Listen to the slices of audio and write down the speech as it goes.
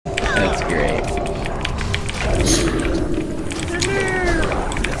That's great.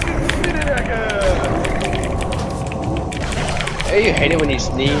 Hey, you hate it when you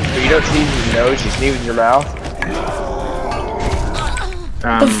sneeze, but you don't sneeze with your nose, you sneeze with your mouth.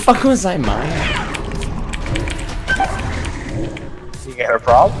 The fuck was I mine? You got a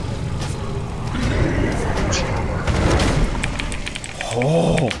problem?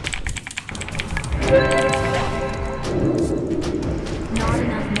 Oh.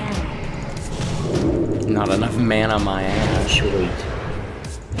 Not enough mana on my ass. Sweet.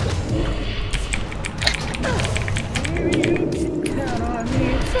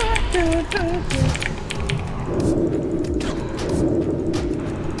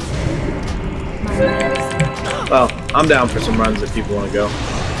 Well, I'm down for some runs if people want to go.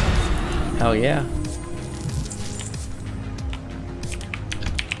 Hell yeah.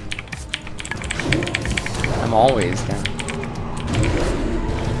 I'm always down.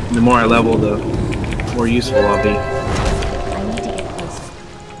 The more I level, the more useful I'll be. I need to get closer.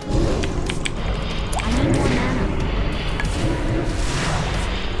 I need more mana.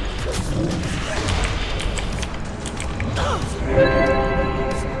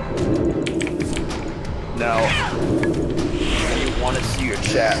 Now, you want to see your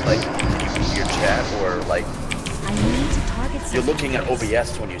chat, like, can you see your chat, or like, I need to target you're looking at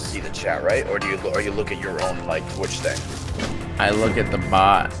OBS when you see the chat, right? Or are you look at your own, like, Twitch thing? I look at the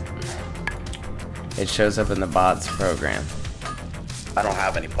bot. It shows up in the bots program. I don't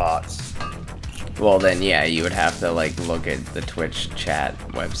have any bots. Well then, yeah, you would have to like look at the Twitch chat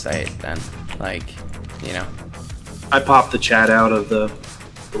website then, like, you know. I popped the chat out of the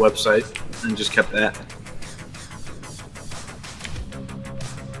website and just kept that.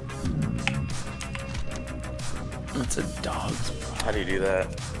 What's a dog's? How do you do that?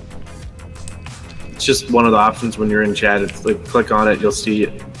 It's just one of the options when you're in chat. It's like click on it, you'll see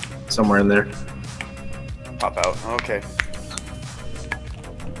it somewhere in there. Pop out. Okay.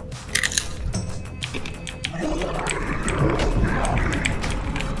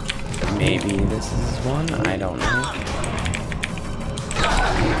 Maybe this is one. I don't know.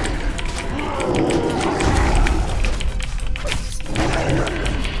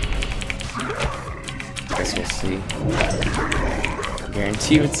 Guess we'll see.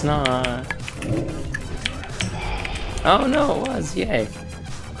 Guarantee you it's not. Oh no, it was. Yay.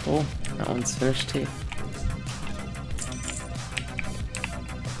 Cool. That one's finished too.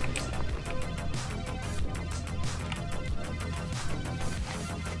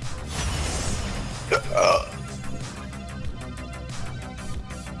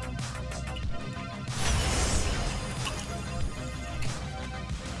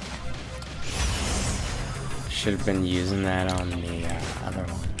 Should have been using that on the other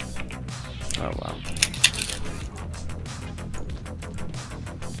one. Oh well.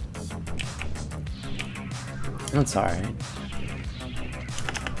 That's alright.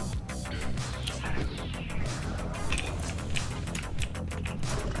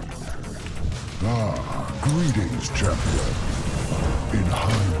 Ah, greetings, champion. In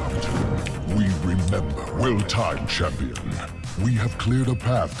Highland, we remember. Well-timed, champion. We have cleared a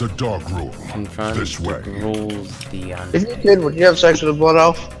path to Darkroom. Confront This way. rules the If you did, would you have sex with a blood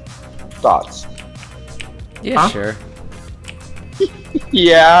elf? Thoughts? Yeah, Huh? sure.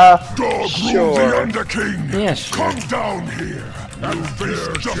 Yeah. Darkroom Sure. the Underking. Yeah, sure. Come down here and face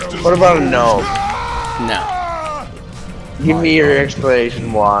justice. What about a gnome? No. Give me your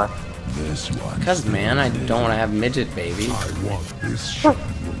explanation why. This one? Because, man, I don't want to have midget babies. I want this ship.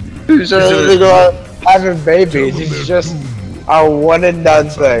 Who's gonna go having babies? It's just a one and done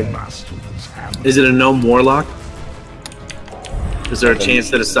thing. Is it a gnome warlock? Is there a chance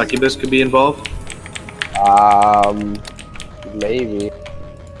that a succubus could be involved? Maybe.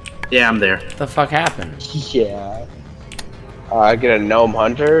 Yeah, I'm there. What the fuck happened? Yeah. Get a gnome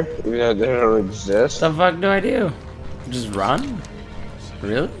hunter, even though they don't exist. What the fuck do I do? Just run?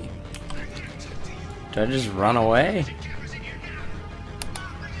 Really? Do I just run away?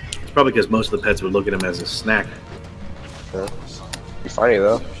 It's probably because most of the pets would look at him as a snack. Be funny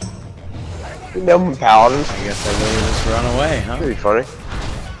though. Gnome paladins. I guess I really just run away, huh? That'd be funny.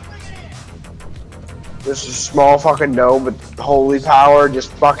 This is small fucking gnome with holy power,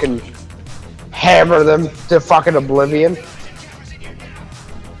 just fucking hammer them to fucking oblivion.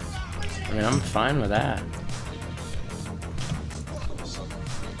 I mean, I'm fine with that.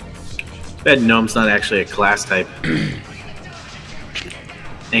 Bet gnome's not actually a class type.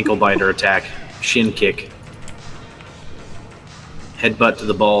 Ankle biter attack, shin kick, headbutt to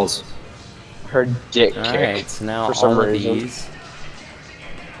the balls. Her dick kick. Alright, so now for some all of reason. these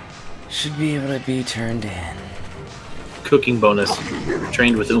should be able to be turned in. cooking bonus.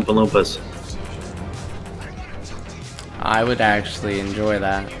 Trained with Oompa Loompas. I would actually enjoy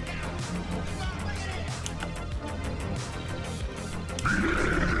that.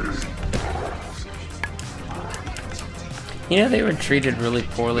 You know, they were treated really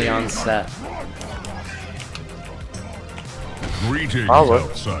poorly on set. Greetings, Probably.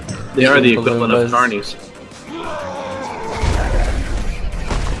 outsider. They are the Oompa equivalent of Loompas. carnies.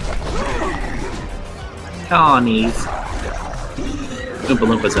 Carnies. Oompa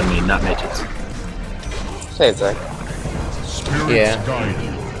Loompas, I mean, not midgets. Same thing. Spirits Yeah. guide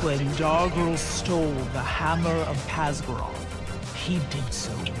you. When Dargrel stole the hammer of Pasgaroth, he did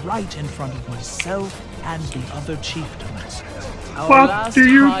so right in front of myself and the other chieftains. Our What last do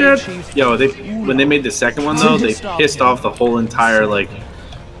you High get? Chief, Yo, when they made the second one though, they pissed off the whole entire like.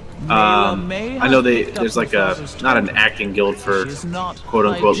 I know there's like a not an acting guild for quote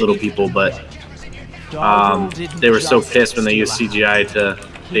unquote little people, but they were so pissed when they used CGI to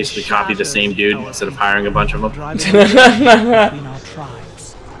basically copy the same dude instead of hiring a bunch of them.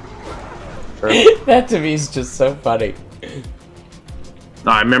 That to me is just so funny.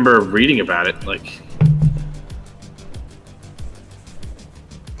 No, I remember reading about it. Like,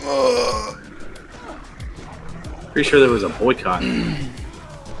 pretty sure there was a boycott.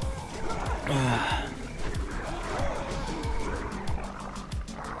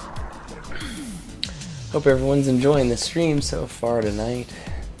 Hope everyone's enjoying the stream so far tonight.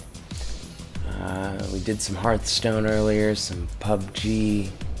 We did some Hearthstone earlier, some PUBG,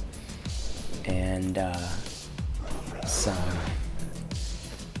 and some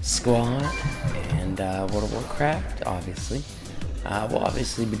Squad, and World of Warcraft, obviously. We'll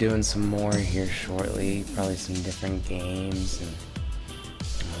obviously be doing some more here shortly, probably some different games and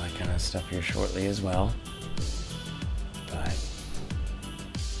all that kind of stuff here shortly as well. But,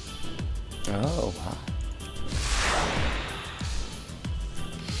 oh wow.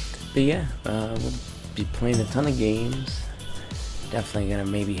 But yeah, we'll be playing a ton of games. Definitely gonna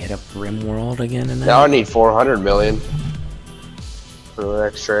maybe hit up RimWorld again tonight. Now I need 400 million for the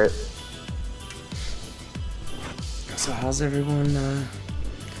next trade. So how's everyone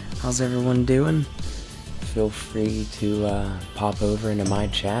doing? Feel free to pop over into my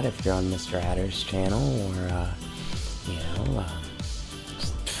chat if you're on Mr. Adder's channel, or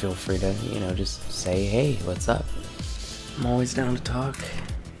just feel free to just say hey, what's up. I'm always down to talk.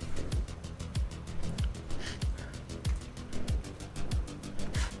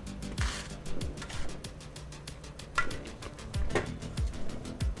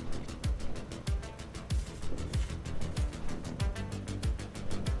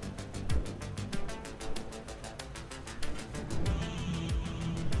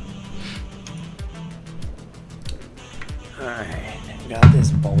 Alright, got this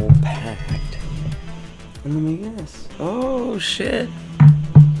bowl packed. And let me guess. Oh shit.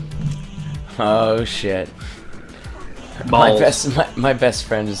 Oh shit. Balls. My best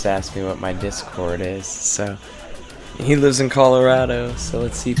friend just asked me what my Discord is, so he lives in Colorado, so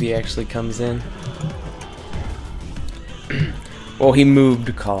let's see if he actually comes in. Well, he moved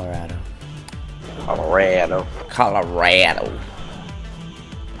to Colorado. Colorado. Colorado.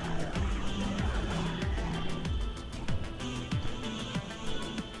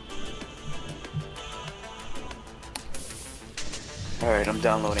 Alright, I'm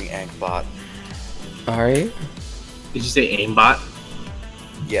downloading AnkBot. Alright. Did you say aimbot?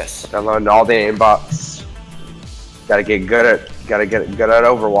 Yes. Downloading all the aimbots. Gotta get good at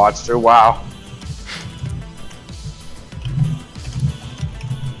Overwatch through WoW.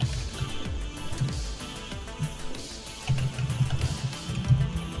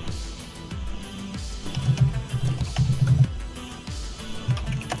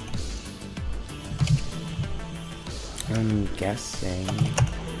 I'm guessing.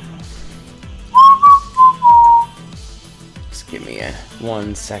 Just give me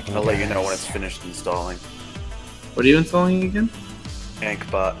 1 second. I'll let you know guys. when it's finished installing. What are you installing again?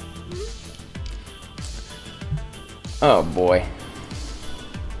 AnkBot. Oh boy.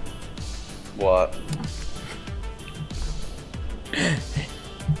 What?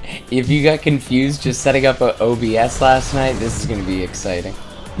 If you got confused just setting up a OBS last night, this is gonna be exciting.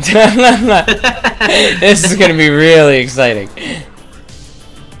 This is gonna be really exciting.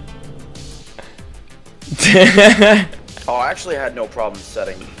 Oh, I actually had no problem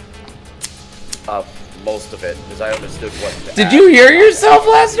setting up most of it because I understood what to Did add. you hear yourself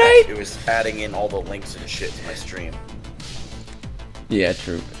last night? It was adding in all the links and shit to my stream. Yeah,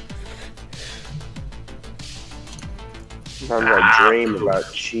 true. Sometimes I dream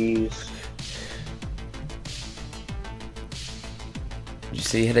about cheese. Did you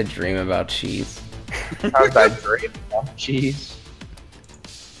say you had a dream about cheese? How's that dream of cheese?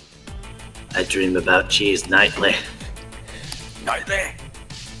 I dream about cheese nightly. Nightly.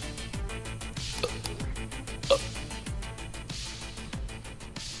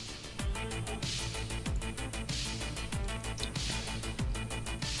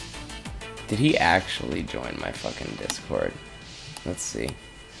 Did he actually join my fucking Discord? Let's see.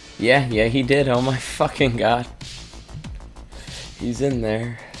 Yeah, he did. Oh my fucking god. He's in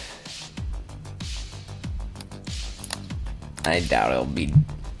there. I doubt he'll be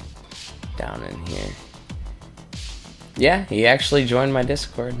down in here. Yeah, he actually joined my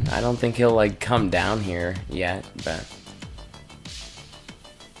Discord. I don't think he'll like come down here yet, but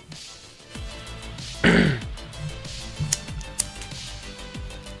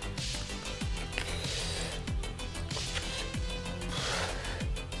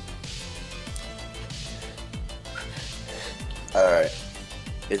Alright.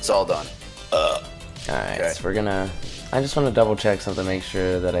 It's all done. alright, Okay. so we're gonna... I just want to double check something, make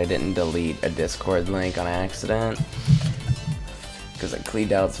sure that I didn't delete a Discord link on accident. Because I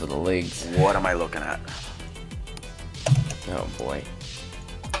cleaned out for the links. What am I looking at? Oh boy.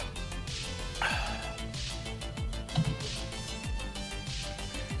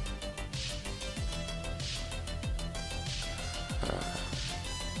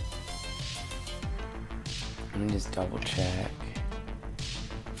 Let me just double check.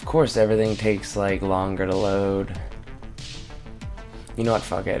 Of course everything takes like longer to load. You know what,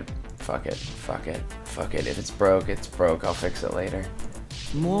 fuck it. Fuck it. Fuck it. Fuck it. If it's broke, it's broke. I'll fix it later.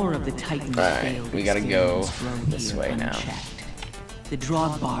 More of the Titan's Alright, failed we gotta go experiments flow this here way now. unchecked. The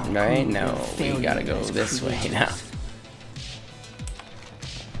drawbar Right? proved No, their we failure gotta go as this way creators. now.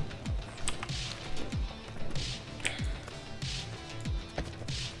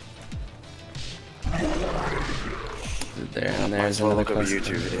 There, and there's Well, another look up a quest.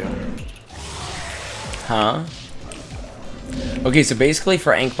 YouTube video. Huh? Okay, so basically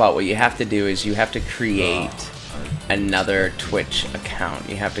for Ankbot, what you have to do is you have to create another Twitch account.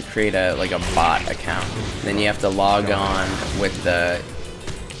 You have to create a bot account. Then you have to log on with the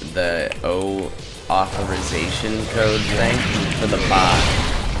O authorization code thing for the bot,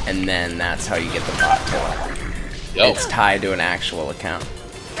 and then that's how you get the bot to work. Yo, It's tied to an actual account.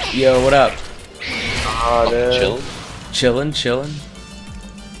 Yo, what up? chilling. Chillin'.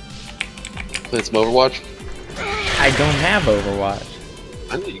 Playing some Overwatch. I don't have Overwatch.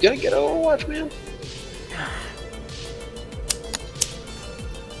 I know, you gotta get Overwatch, man.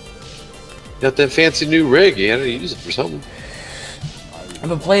 Got that fancy new rig, you gotta use it for something. I've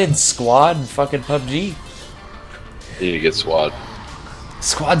been playing Squad and fucking PUBG. You need to get SWAT.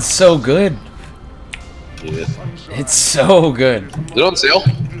 Squad's so good. Yeah. It's so good. Is it on sale?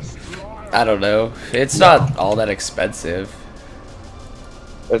 I don't know. It's not all that expensive.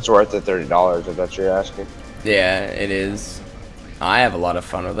 It's worth the $30 if that's what you're asking. Yeah, it is. I have a lot of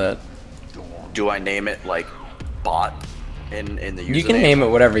fun with it. Do I name it like bot in the username? You can name it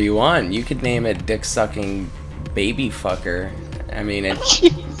whatever you want. You could name it Dick Sucking Baby Fucker. I mean, it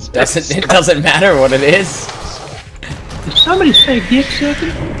doesn't matter what it is. Did somebody say dick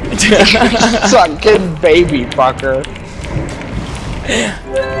sucking? Sucking baby fucker.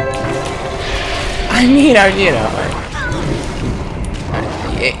 I mean, I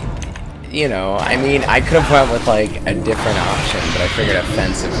mean, I could have went with like a different option, but I figured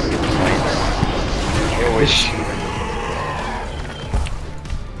offensive would be the point.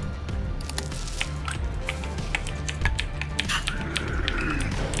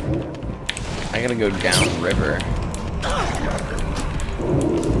 I gotta go down river.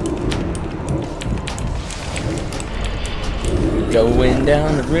 Going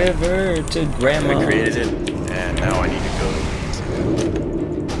down the river to grandma. I created it, and now I need to go.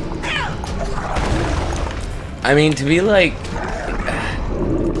 I mean, to be like,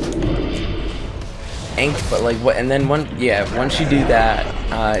 but like what? And then once you do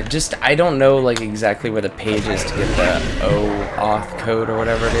that, just I don't know like exactly where the page is to get the OAuth code or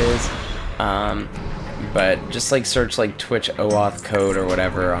whatever it is. But just like search like Twitch OAuth code or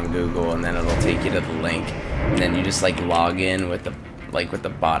whatever on Google, and then it'll take you to the link, and then you just like log in with the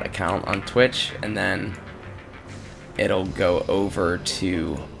bot account on Twitch, and then it'll go over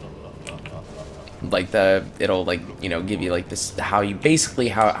to like it'll like, you know, give you like this how you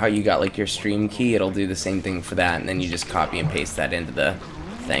got like your stream key. It'll do the same thing for that, and then you just copy and paste that into the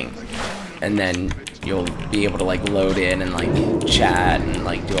thing, and then you'll be able to like load in and like chat and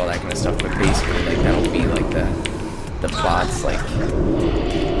like do all that kind of stuff. But basically like that'll be like the bots like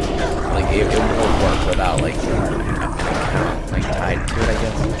it won't work without like an account like tied to it, I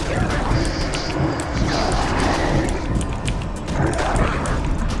guess.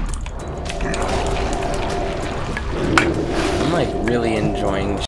 I'm like really enjoying